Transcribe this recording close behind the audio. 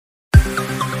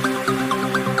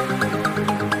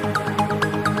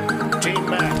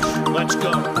Let's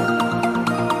go.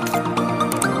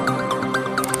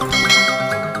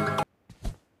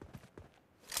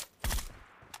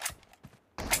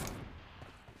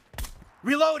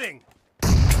 Reloading!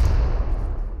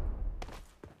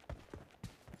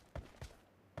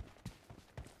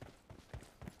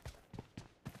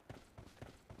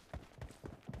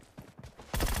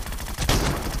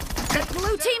 The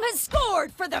blue team has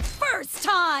scored for the first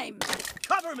time!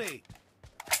 Cover me!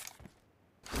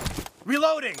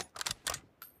 Reloading!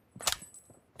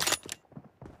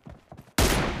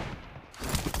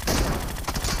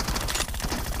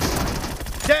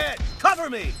 Dead! Cover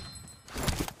me!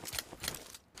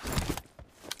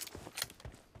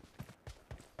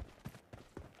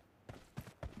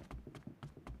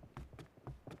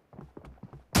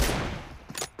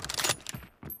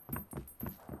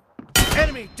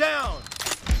 Enemy down!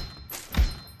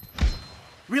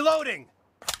 Reloading!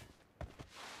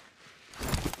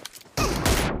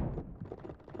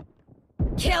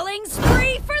 Killing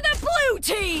spree for the blue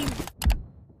team!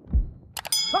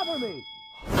 Cover me!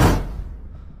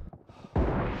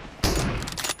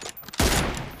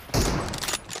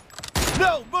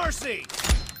 No mercy!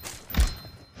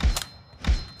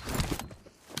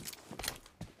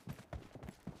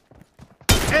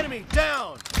 Enemy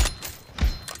down!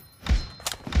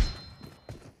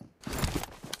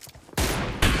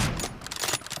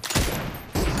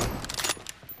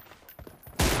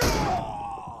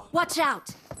 Watch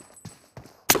out!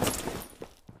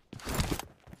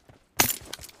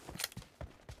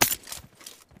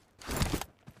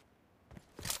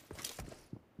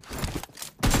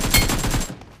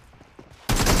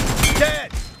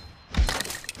 Dead!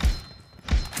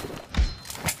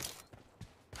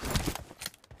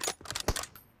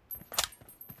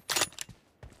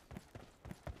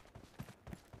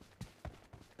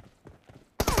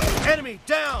 Enemy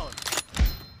down!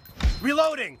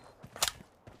 Reloading!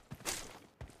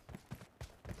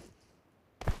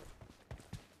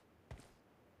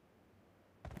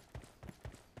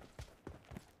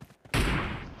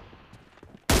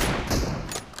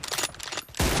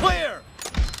 Clear!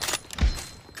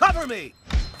 Cover me!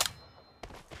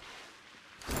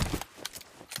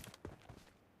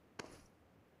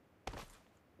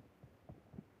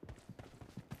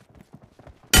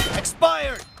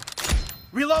 Expired!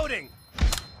 Reloading!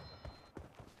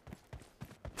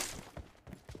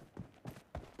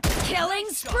 Killing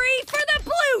spree for the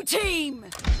blue team!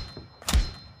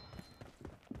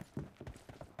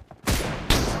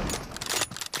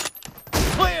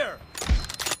 Clear!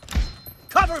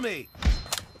 Cover me!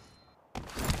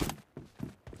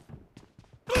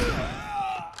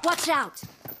 Watch out!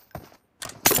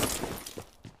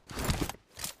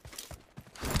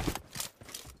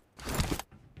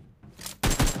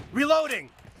 Reloading!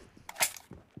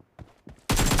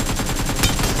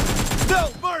 No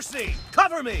mercy!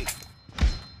 Cover me!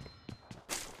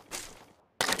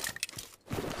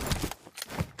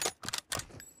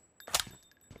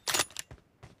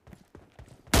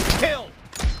 Kill!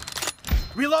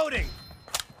 Reloading!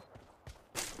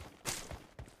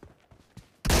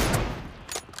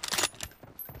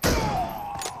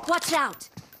 Watch out!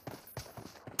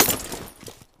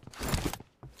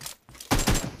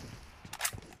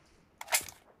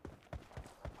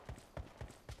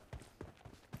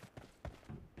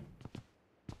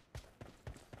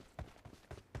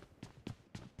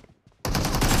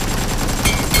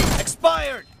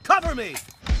 Expired! Cover me!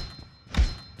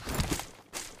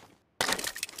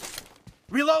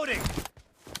 Reloading!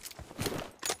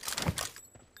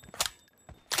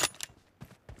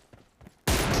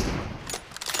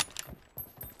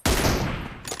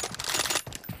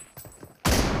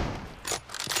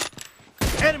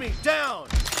 Enemy down!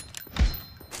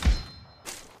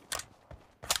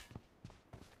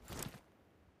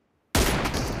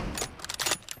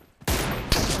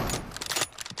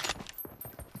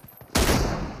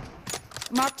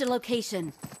 Marked a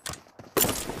location.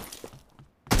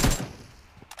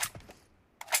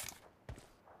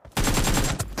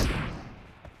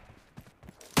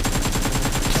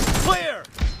 Clear!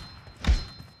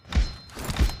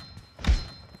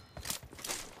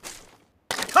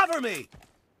 Cover me!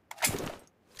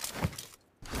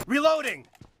 Reloading!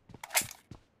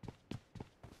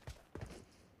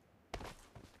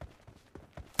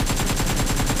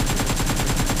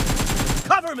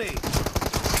 Cover me!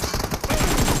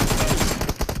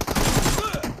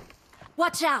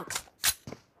 Watch out!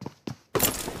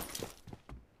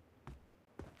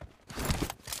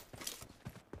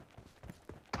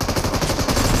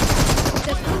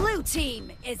 The blue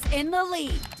team is in the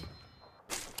lead.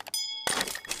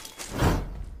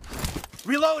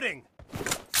 Reloading!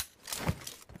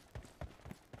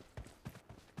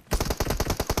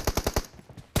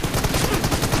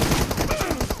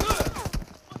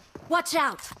 Watch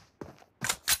out!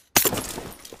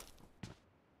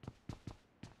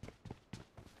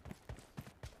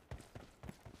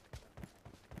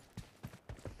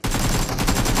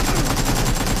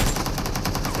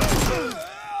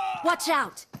 Watch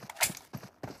out!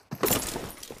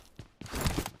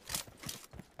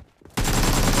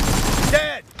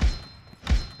 Dead!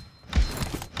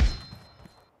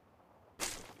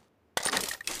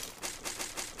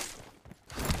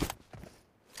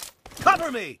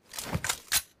 Cover me!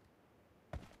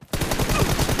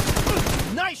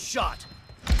 Nice shot!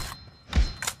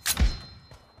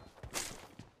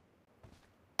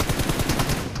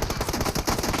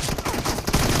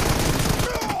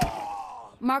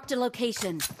 Marked a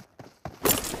location.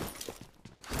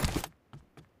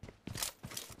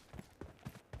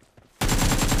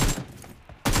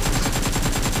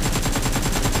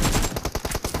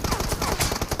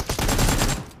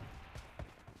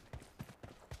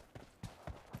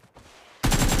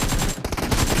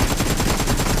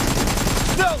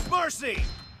 No mercy!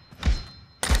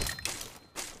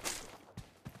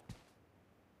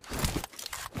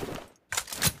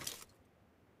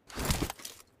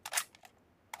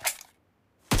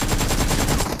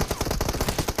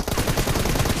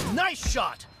 Nice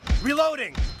shot!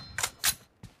 Reloading!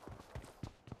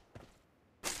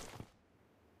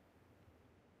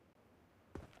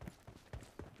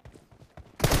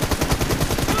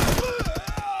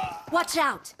 Watch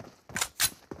out!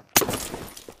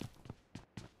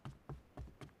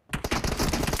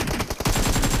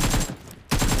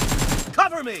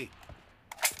 Cover me!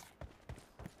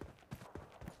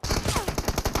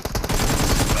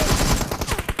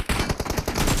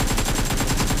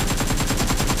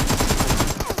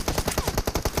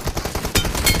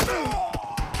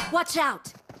 Watch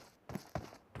out!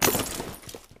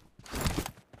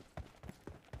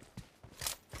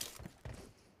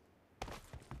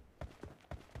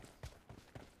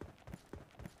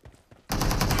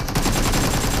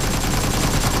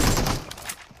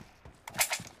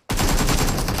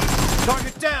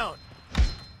 Target down!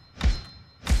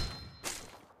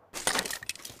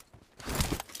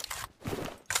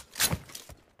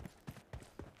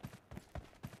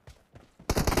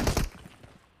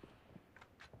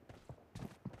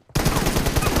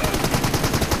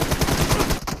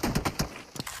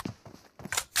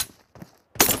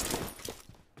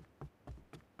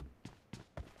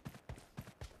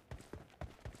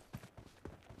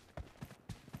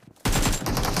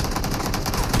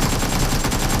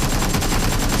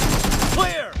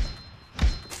 Clear!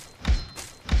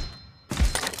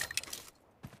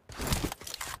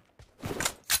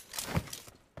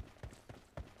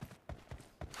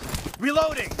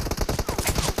 Reloading!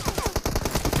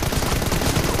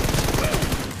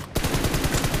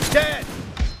 Dead!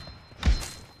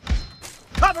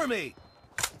 Cover me!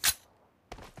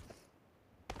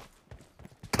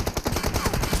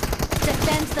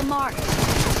 Defend the mark.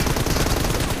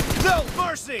 No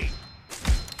mercy!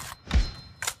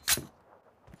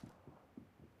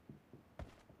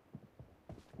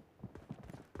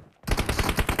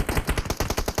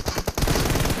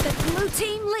 The blue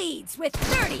team leads with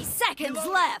 30 seconds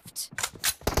left.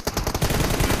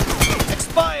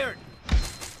 Expired!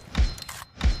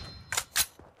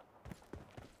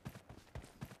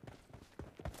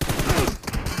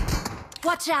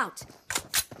 Watch out!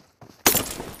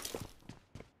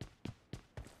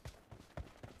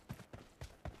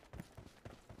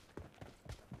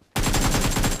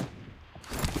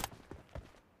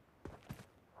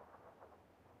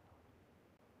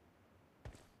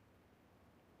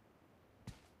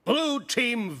 Blue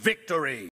team victory!